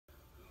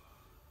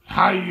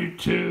Hi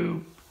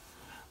YouTube.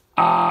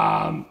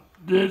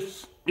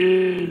 This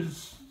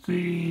is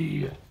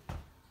the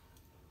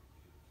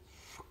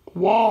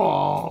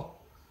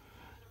squirrel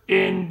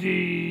in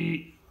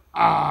the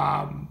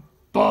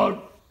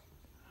bud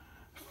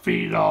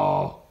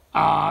feeder.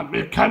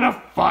 It's kind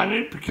of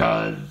funny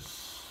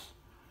because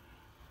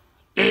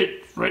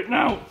it's right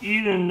now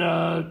eating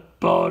the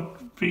bud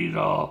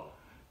feeder.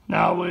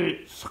 Now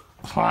it's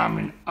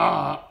climbing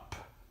up,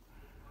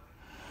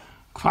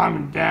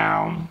 climbing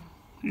down.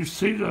 You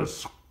see the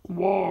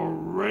squirrel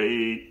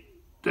right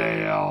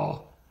there.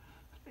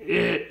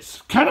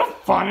 It's kind of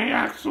funny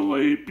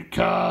actually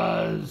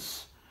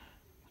because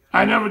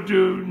I never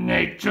do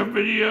nature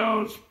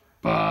videos,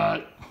 but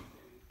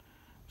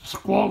the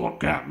squirrel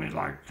looked at me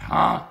like,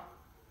 huh?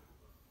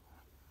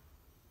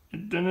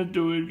 It didn't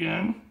do it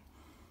again.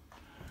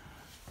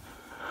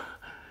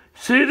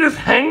 See, just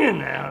hanging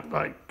there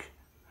like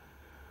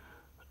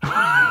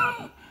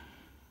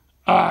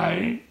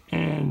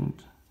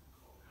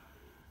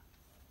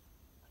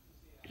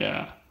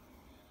yeah.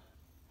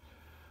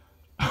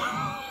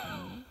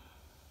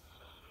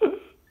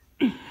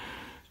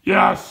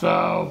 Yeah,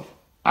 so,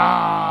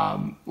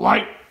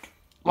 like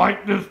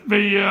this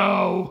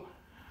video,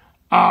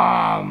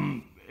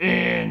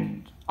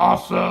 and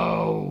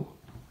also,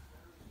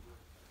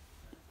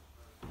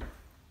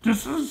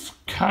 this is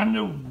kind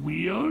of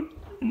weird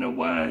in a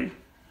way.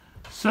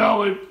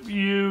 So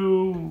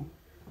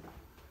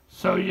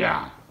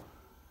yeah.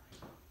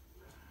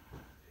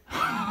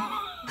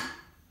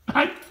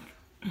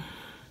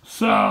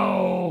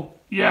 So,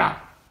 yeah.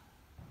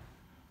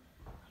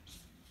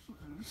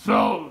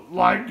 So,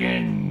 like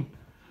and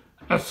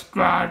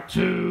subscribe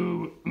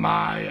to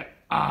my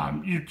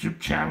YouTube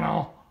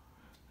channel.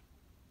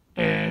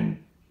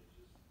 And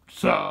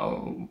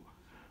so,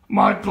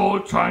 my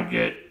goal is trying to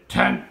get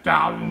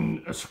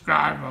 10,000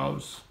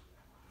 subscribers.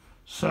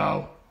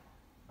 So,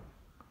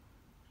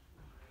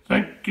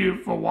 thank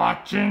you for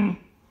watching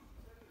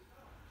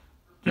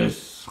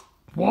this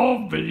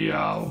squirrel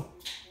video.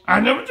 I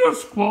never do a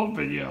squirrel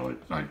video,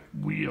 it's like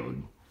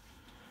weird.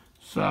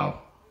 So,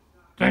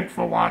 thanks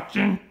for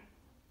watching.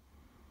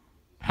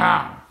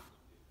 Have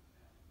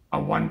a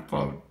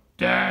wonderful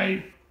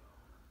day.